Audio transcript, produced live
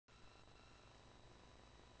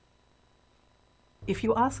if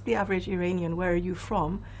you ask the average Iranian, where are you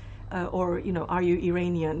from? Or, you know, are you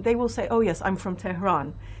Iranian? They will say, oh yes, I'm from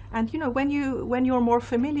Tehran. And, you know, when you're more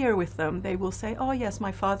familiar with them, they will say, oh yes,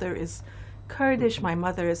 my father is Kurdish, my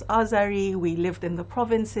mother is Azari, we lived in the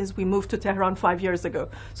provinces, we moved to Tehran 5 years ago.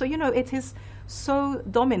 So, you know, it is so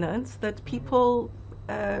dominant that people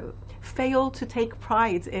fail to take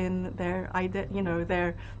pride in their, you know,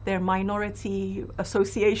 their minority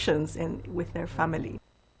associations with their family.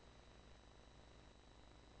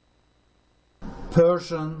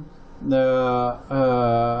 Persian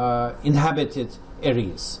inhabited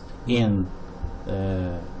areas in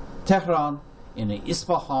Tehran, in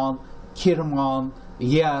Isfahan, Kirman,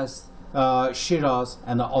 Yazd, Shiraz,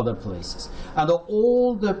 and other places. And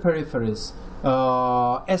all the peripheries,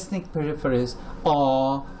 ethnic peripheries,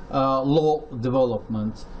 are low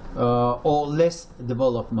development or less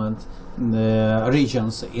development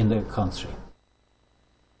regions in the country.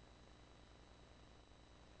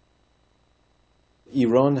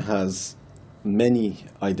 Iran has many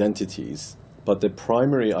identities, but the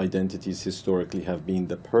primary identities historically have been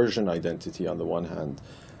the Persian identity on the one hand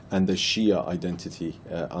and the Shia identity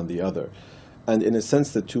on the other. And in a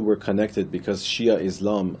sense, the two were connected because Shia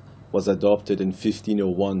Islam was adopted in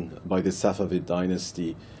 1501 by the Safavid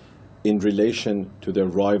dynasty in relation to their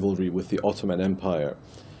rivalry with the Ottoman Empire.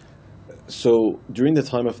 So during the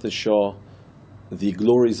time of the Shah, the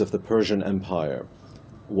glories of the Persian Empire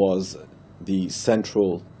was the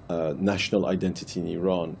central national identity in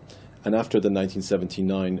Iran. And after the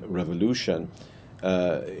 1979 revolution,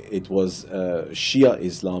 it was Shia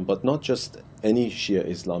Islam, but not just any Shia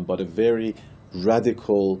Islam, but a very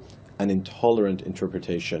radical and intolerant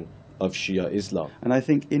interpretation of Shia Islam. And I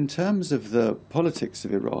think in terms of the politics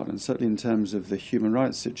of Iran, and certainly in terms of the human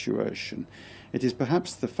rights situation, it is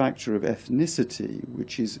perhaps the factor of ethnicity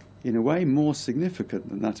which is in a way more significant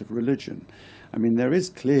than that of religion. I mean, there is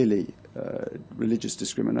clearly religious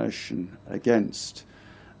discrimination against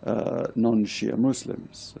non-Shia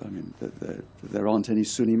Muslims. I mean, there aren't any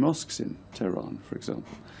Sunni mosques in Tehran, for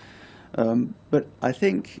example. But I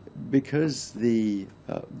think because the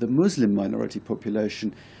Muslim minority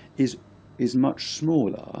population is much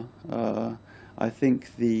smaller, I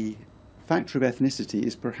think the factor of ethnicity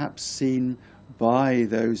is perhaps seen by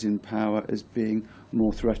those in power as being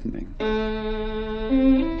more threatening.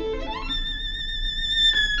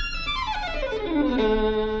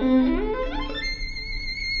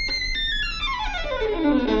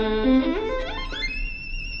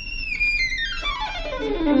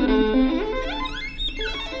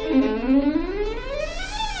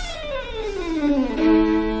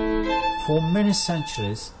 For many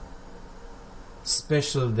centuries,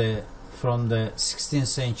 especially from the 16th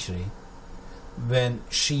century, when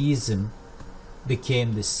Shiism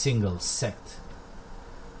became the single sect,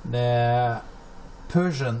 the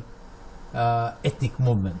Persian ethnic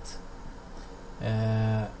movement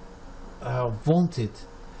wanted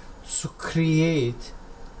to create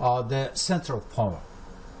the center of power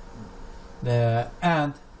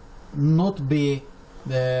and not be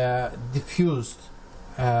diffused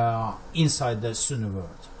inside the Sunni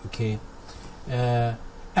world, okay?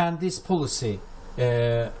 And this policy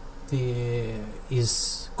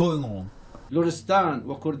is going on. لورستان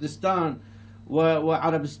وكردستان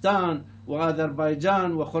وعربستان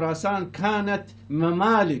وأذربيجان وخراسان كانت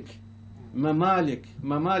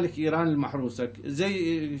ممالك إيران المحروسة،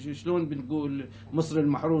 زي شلون بنقول مصر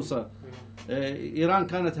المحروسة. إيران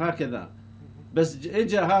كانت هكذا، بس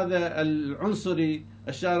اجى هذا العنصري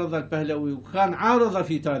الشارضة البهلوي وكان عارضة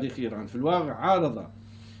في تاريخ إيران، في الواقع عارضة،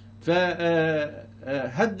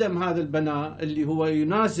 فهدم هذا البناء اللي هو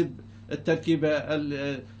يناسب التركيبة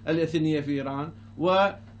الإثنية في إيران،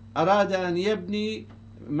 وأراد أن يبني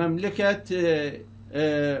مملكة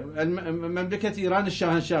إيران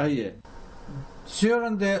الشاهنشاهية.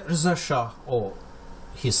 During the Reza Shah or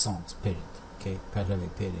his son's period, okay, Pahlavi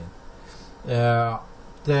period,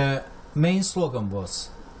 the main slogan was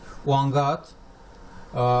one God,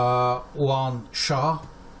 one Shah,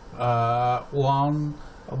 one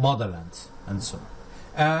motherland, and so on.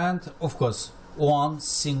 And of course, one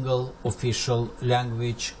single official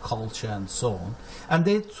language, culture, and so on. And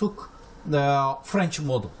they took the French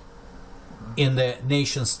model in the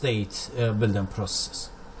nation-state building process.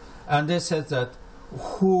 And they said that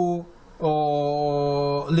who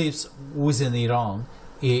lives within Iran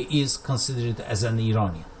is considered as an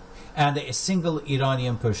Iranian. And a single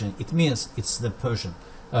Iranian Persian, it means it's the Persian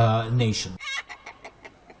nation.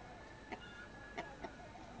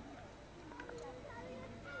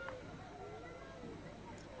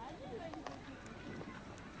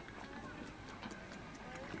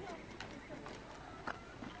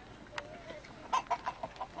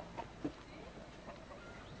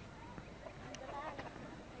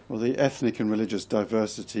 Well, the ethnic and religious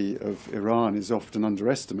diversity of Iran is often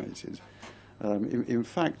underestimated. In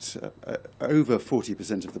fact, over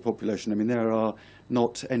 40% of the population, I mean, there are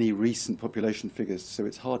not any recent population figures, so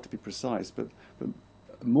it's hard to be precise, but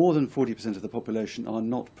more than 40% of the population are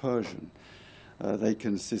not Persian. They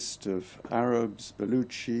consist of Arabs,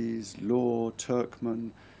 Baluchis, Lur,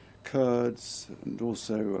 Turkmen, Kurds, and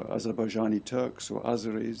also Azerbaijani Turks or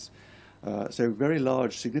Azeris. So very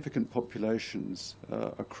large, significant populations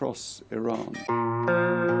across Iran.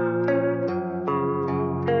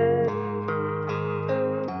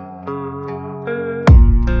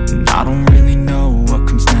 I don't really know what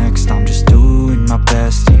comes next. I'm just doing my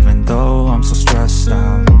best, even though I'm so stressed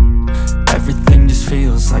out. Everything just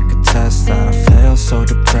feels like a test that I fail, so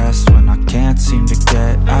depressed when I can't seem to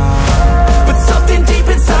get out. But something deep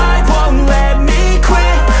inside won't let me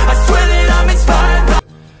quit. I swear that I'm inspired by...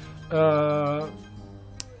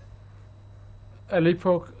 À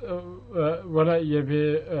l'époque, voilà, il y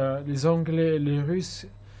avait les Anglais et les Russes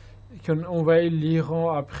qui ont envahi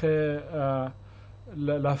l'Iran après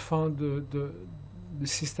la fin du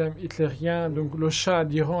système hitlérien. Donc le Shah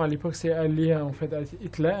d'Iran à l'époque s'est allié en fait à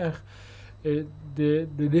Hitler, et des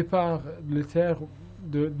départs de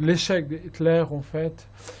l'échec de Hitler en fait,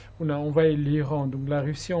 on a envahi l'Iran. Donc la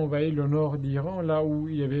Russie a envahi le nord d'Iran, là où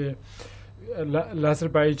il y avait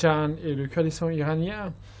l'Azerbaïdjan et le Kurdistan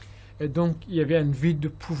iranien. Et donc il y avait un vide de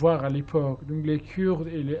pouvoir à l'époque. Donc les Kurdes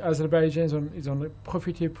et les Azerbaïdjans, ils ont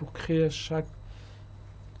profité pour créer son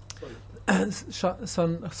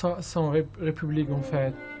république en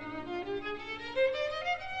fait.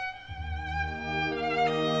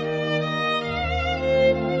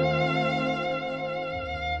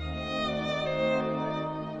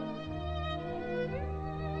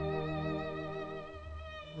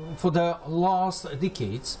 For the last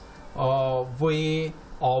decades, we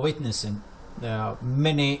are witnessing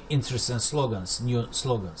many interesting slogans, new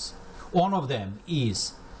slogans. One of them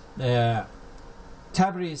is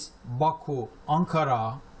Tabriz, Baku,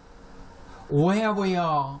 Ankara, where we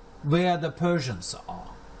are, where the Persians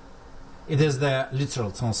are. It is the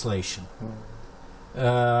literal translation.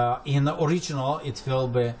 In the original, it will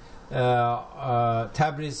be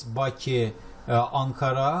Tabriz, Bakü,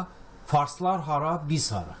 Ankara, Farslar hara,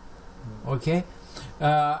 biz hara. Okay?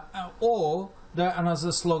 Or the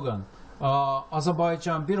another slogan,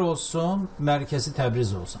 Azerbaycan bir olsun, merkezi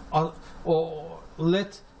Təbriz olsun.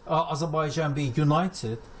 Let Azerbaijan be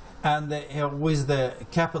united and with the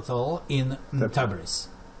capital in Tabriz.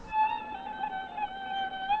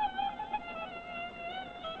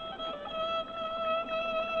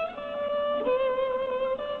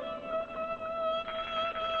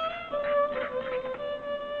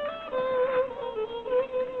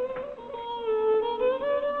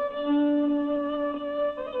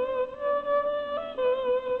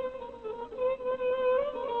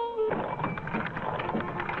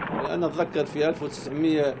 أنا أتذكر في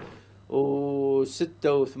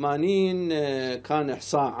 1986 كان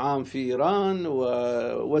إحصاء عام في إيران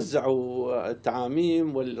ووزعوا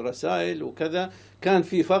التعاميم والرسائل وكذا. كان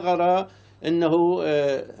في فقرة أنه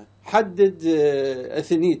حدد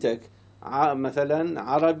أثنيتك، مثلا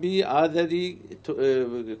عربي، آذري،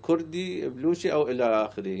 كردي، بلوشي أو إلى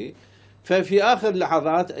آخره. ففي آخر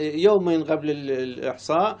لحظات يومين قبل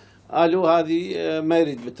الإحصاء قالوا هذه ما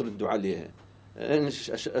يريد بتردوا عليها،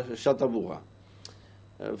 شطبوها،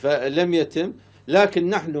 فلم يتم. لكن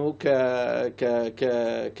نحن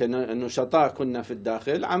كنشطاء كنا في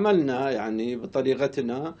الداخل عملنا يعني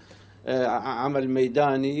بطريقتنا عمل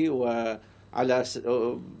ميداني وعلى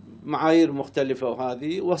معايير مختلفة،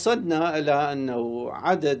 وهذه وصلنا إلى أنه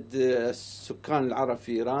عدد السكان العرب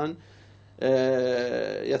في إيران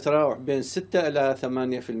يتراوح بين 6 إلى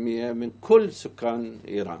 8% من كل سكان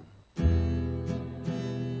إيران.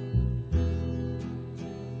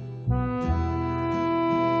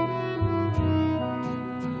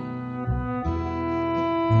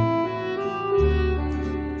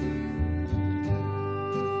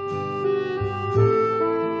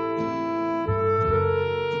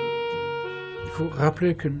 Il faut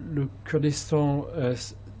rappeler que le Kurdistan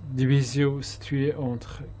divisé, situé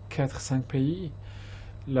entre 4-5 pays,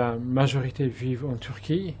 la majorité vivent en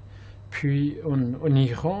Turquie, puis en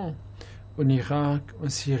Iran, en Irak, en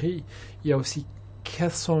Syrie. Il y a aussi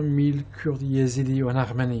 400 000 Kurdes yézidis en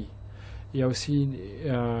Arménie. Il y a aussi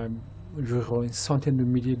une centaine de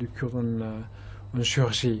milliers de Kurdes en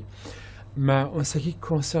Géorgie. Mais en ce qui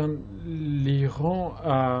concerne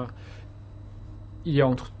l'Iran, il y a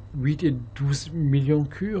entre 8 et 12 millions de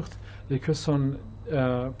Kurdes. Les Kurdes sont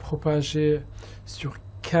propagés sur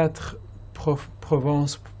 4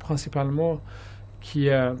 provinces principalement, qui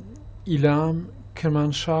est Ilam,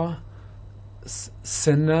 Kermanshah,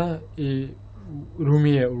 Senna et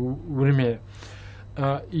Roumier.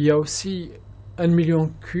 Il y a aussi 1 million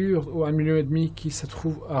Kurdes ou 1,5 million qui se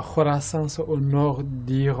trouvent à Khorasan, au nord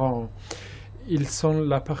d'Iran. Ils sont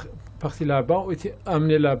partis là-bas, ont été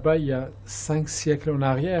amenés là-bas il y a 5 siècles en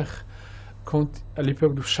arrière, quand à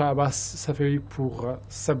l'époque du Shah Abbas s'affairait pour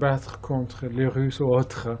s'abattre contre les Russes ou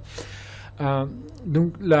autres.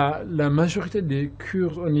 Donc la majorité des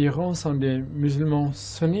Kurdes en Iran sont des musulmans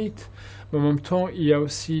sunnites, mais en même temps il y a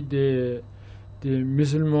aussi des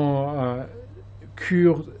musulmans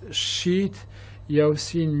kurdes chiites. Il y a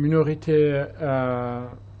aussi une minorité,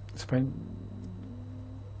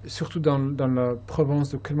 surtout dans la province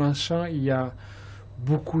de Kermanshah, il y a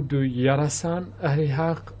beaucoup de Yarasan.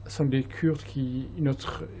 Ahl-Haq sont des Kurdes qui ont une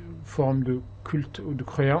autre forme de culte ou de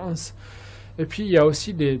croyance. Et puis il y a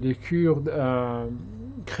aussi des Kurdes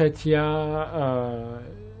chrétiens,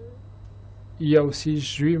 il y a aussi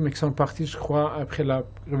juifs, mais qui sont partis, je crois, après la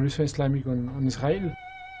révolution islamique en Israël.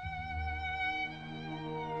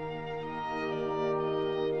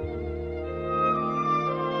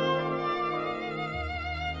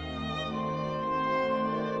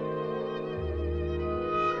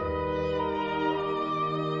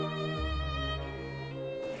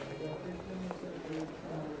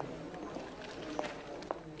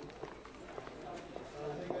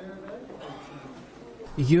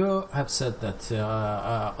 You have said that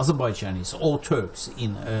Azerbaijanis or Turks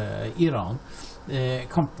in Iran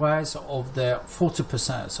comprise of the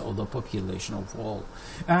 40% of the population of all.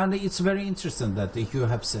 And it's very interesting that you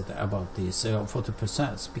have said about this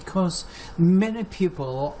 40% because many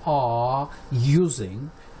people are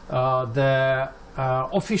using the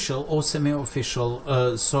official or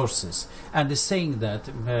semi-official sources and saying that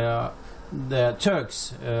the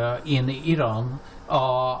Turks in Iran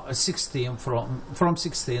are 16 from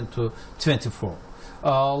 16 to 24.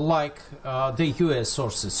 Like the US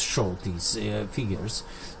sources show these figures.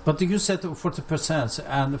 But you said 40%,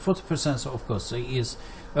 and 40% of course is,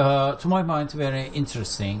 to my mind, very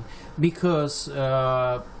interesting because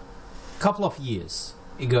a couple of years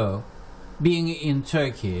ago, being in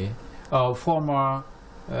Turkey, former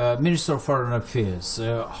Minister of Foreign Affairs,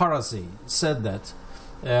 Harazi, said that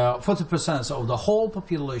 40% of the whole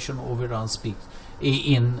population of Iran speaks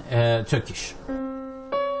in Turkish.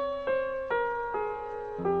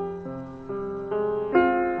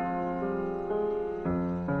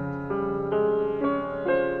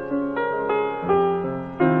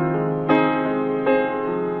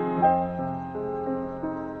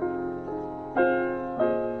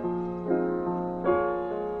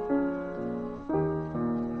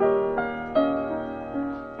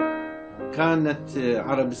 كانت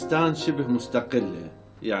عربستان شبه مستقلة،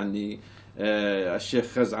 يعني الشيخ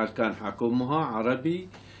خزعل كان حاكمها عربي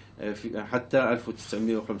حتى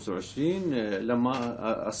 1925 لما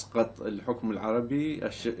أسقط الحكم العربي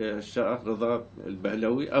الشاه رضا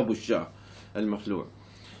البهلوي أبو الشاه المخلوع.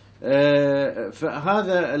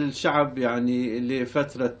 فهذا الشعب يعني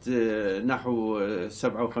لفترة نحو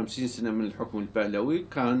 57 سنة من الحكم البهلوي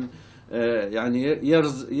كان يعني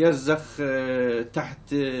يرزخ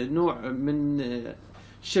تحت نوع من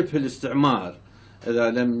شبه الاستعمار،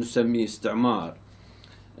 إذا لم نسميه استعمار،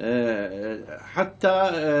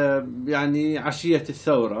 حتى يعني عشية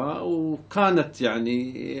الثورة، وكانت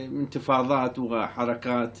يعني انتفاضات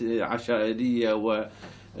وحركات عشائرية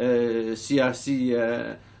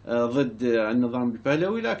وسياسية ضد النظام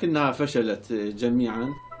البهلوي، لكنها فشلت جميعا.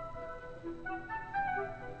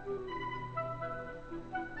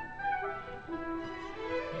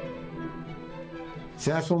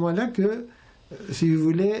 C'est à ce moment-là que, si vous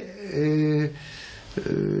voulez,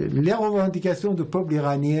 les revendications du peuple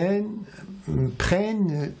iranien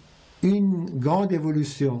prennent une grande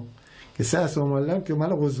évolution. Et c'est à ce moment-là que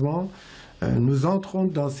malheureusement nous entrons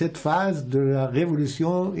dans cette phase de la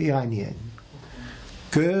révolution iranienne.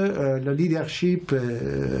 Que le leadership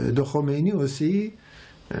de Khomeini aussi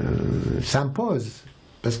s'impose.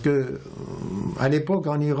 Parce que à l'époque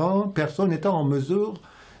en Iran, personne n'était en mesure,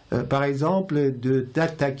 par exemple,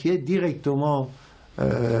 d'attaquer directement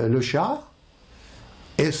le Shah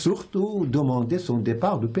et surtout demander son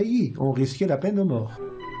départ du pays. On risquait la peine de mort.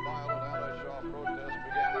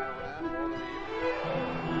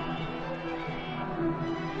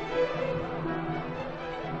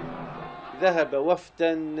 ذهب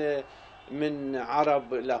وفدا من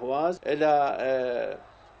عرب الأهواز إلى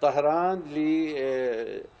طهران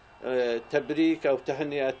لتبريك أو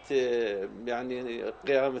تهنئة يعني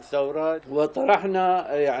قيام الثورة،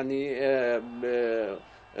 وطرحنا يعني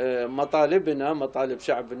مطالبنا، مطالب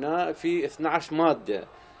شعبنا في 12 مادة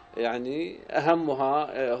يعني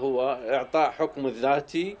أهمها هو إعطاء حكم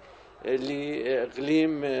الذاتي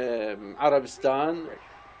لإقليم عربستان،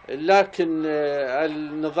 لكن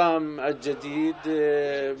النظام الجديد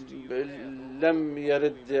لم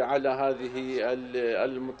يرد على هذه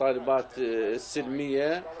المطالبات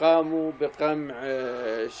السلمية. قاموا بقمع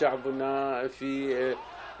شعبنا في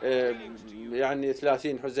يعني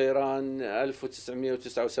 30 حزيران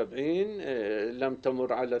 1979. لم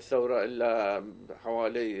تمر على الثورة إلا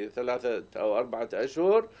حوالي 3 أو 4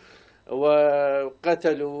 أشهر،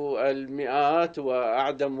 وقتلوا المئات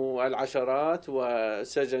وأعدموا العشرات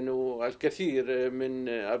وسجنوا الكثير من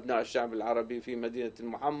أبناء الشعب العربي في مدينة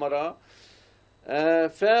المحمرة.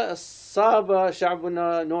 فصاب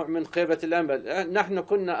شعبنا نوع من خيبة الأمل. نحن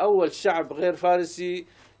كنا أول شعب غير فارسي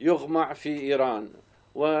يغمع في إيران،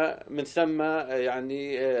 ومن ثم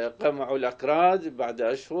يعني قمعوا الأكراد بعد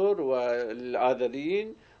أشهر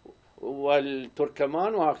والآذرين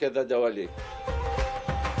والتركمان وهكذا دولي.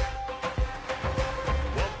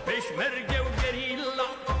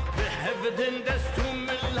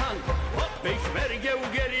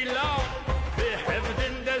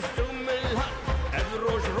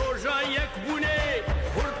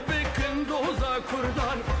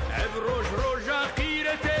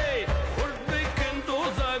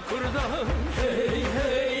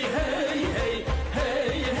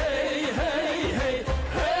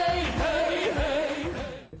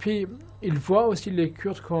 Puis il voit aussi les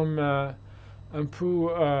Kurdes comme un peu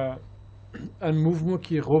un mouvement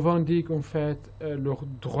qui revendique en fait leurs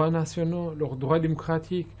droits nationaux, leurs droits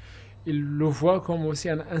démocratiques. Il le voit comme aussi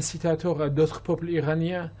un incitateur à d'autres peuples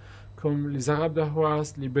iraniens, comme les Arabes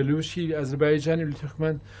d'Ahwaz, les Belouchis, les Azerbaïdjanais, les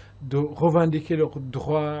Turkmènes, de revendiquer leurs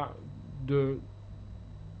droits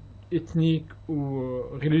ethniques ou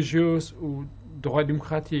religieux ou droits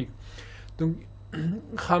démocratiques. Donc,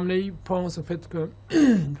 Khamenei pense en fait que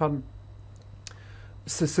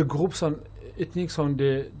ces groupes ethniques sont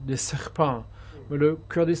des serpents, mais le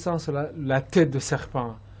Kurdistan c'est la tête de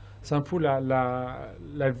serpent. C'est un peu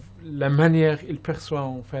la manière il perçoit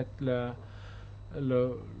en fait le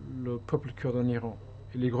peuple kurde en Iran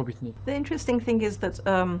et les groupes ethniques. The interesting thing is that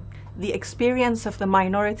the experience of the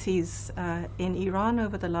minorities in Iran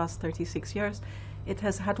over the last 36 years, it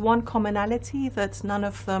has had one commonality, that none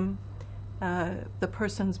of them, the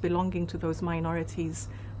persons belonging to those minorities,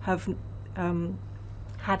 have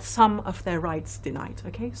had some of their rights denied.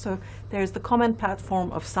 Okay, so there's the common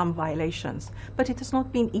platform of some violations, but it has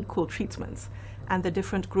not been equal treatment. And the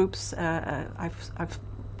different groups, I've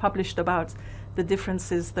published about the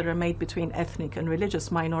differences that are made between ethnic and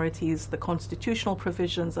religious minorities. The constitutional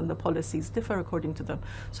provisions and the policies differ according to them.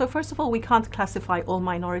 So first of all, we can't classify all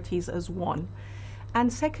minorities as one.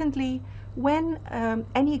 And secondly, when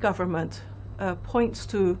any government points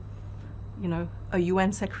to, you know, a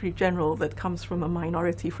UN Secretary General that comes from a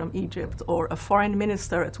minority from Egypt, or a foreign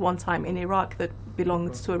minister at one time in Iraq that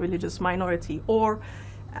belongs to a religious minority, or,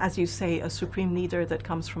 as you say, a supreme leader that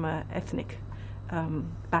comes from an ethnic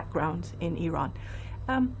background in Iran,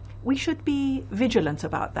 we should be vigilant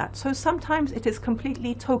about that. So sometimes it is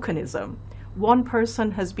completely tokenism. One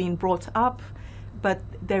person has been brought up, but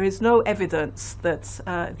there is no evidence that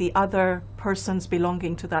the other persons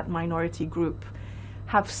belonging to that minority group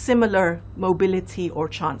have similar mobility or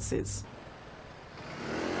chances.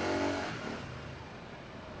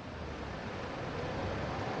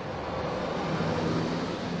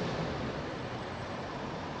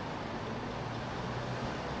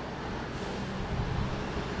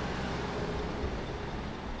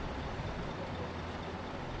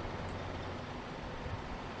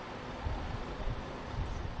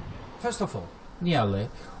 First of all, nearly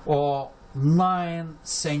 9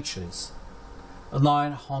 centuries,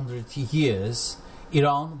 900 years,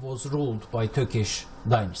 Iran was ruled by Turkish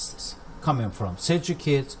dynasties, coming from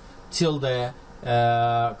Seljukids till the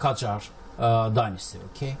Qajar dynasty,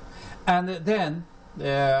 okay? And then,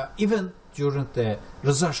 even during the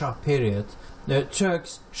Reza Shah period, the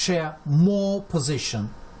Turks share more position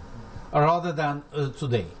rather than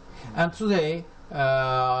today. And today,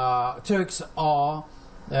 Turks are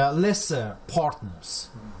lesser partners,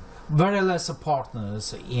 very lesser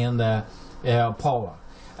partners in the power,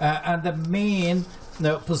 and the main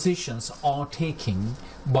positions are taken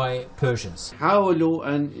by Persians.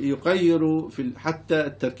 حاولوا أن يغيروا في حتى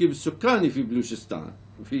التركيب السكاني في بلوشستان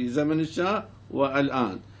في زمن الشاه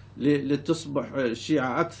والآن لتصبح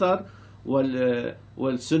الشيعة أكثر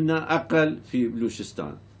والسنة أقل في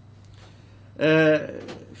بلوشستان.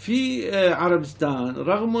 في عربستان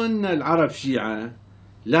رغم أن العرب شيعة،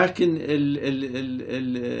 لكن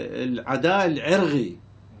العداء العرقي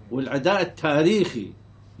والعداء التاريخي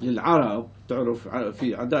للعرب، تعرف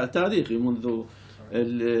في عداء تاريخي منذ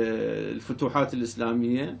الفتوحات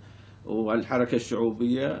الإسلامية والحركة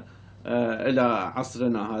الشعوبية إلى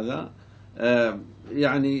عصرنا هذا.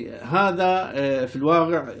 يعني هذا في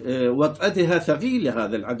الواقع وطأتها ثقيلة،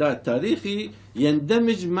 هذا العداء التاريخي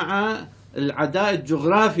يندمج مع العداء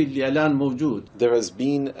الجغرافي اللي الآن موجود. There has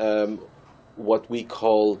been what we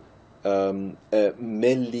call a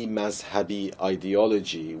ملي مذهبي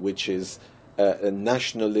ideology, which is a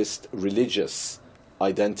nationalist religious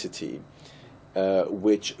identity,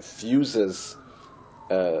 which fuses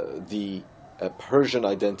the Persian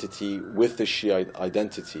identity with the Shiite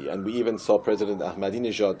identity. And we even saw President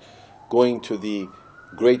Ahmadinejad going to the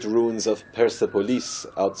great ruins of Persepolis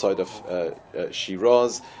outside of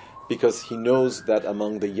Shiraz, because he knows that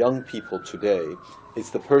among the young people today,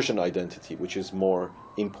 it's the Persian identity which is more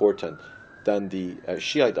important than the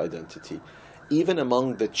Shiite identity. Even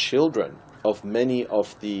among the children of many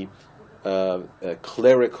of the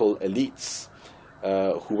clerical elites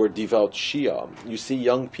who were devout Shia, you see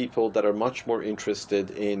young people that are much more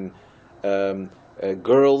interested in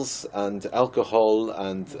girls and alcohol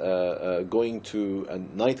and going to a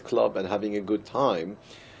nightclub and having a good time.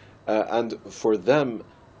 And for them,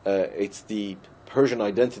 it's the Persian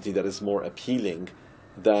identity that is more appealing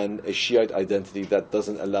than a Shiite identity that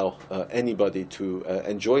doesn't allow anybody to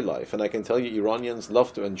enjoy life. And I can tell you, Iranians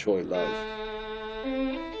love to enjoy life.